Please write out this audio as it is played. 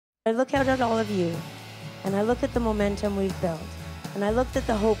I look out at all of you, and I look at the momentum we've built, and I look at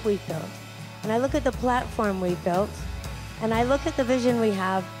the hope we've built, and I look at the platform we've built, and I look at the vision we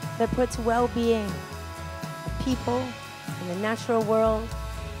have that puts well-being of people in the natural world,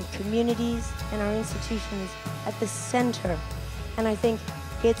 the communities, and our institutions at the center. And I think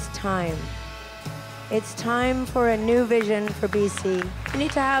it's time. It's time for a new vision for BC. We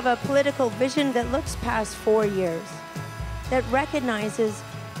need to have a political vision that looks past 4 years, that recognizes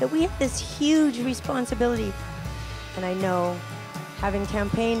that we have this huge responsibility. And I know, having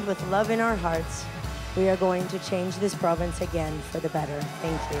campaigned with love in our hearts, we are going to change this province again for the better.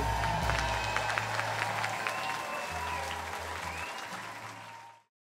 Thank you.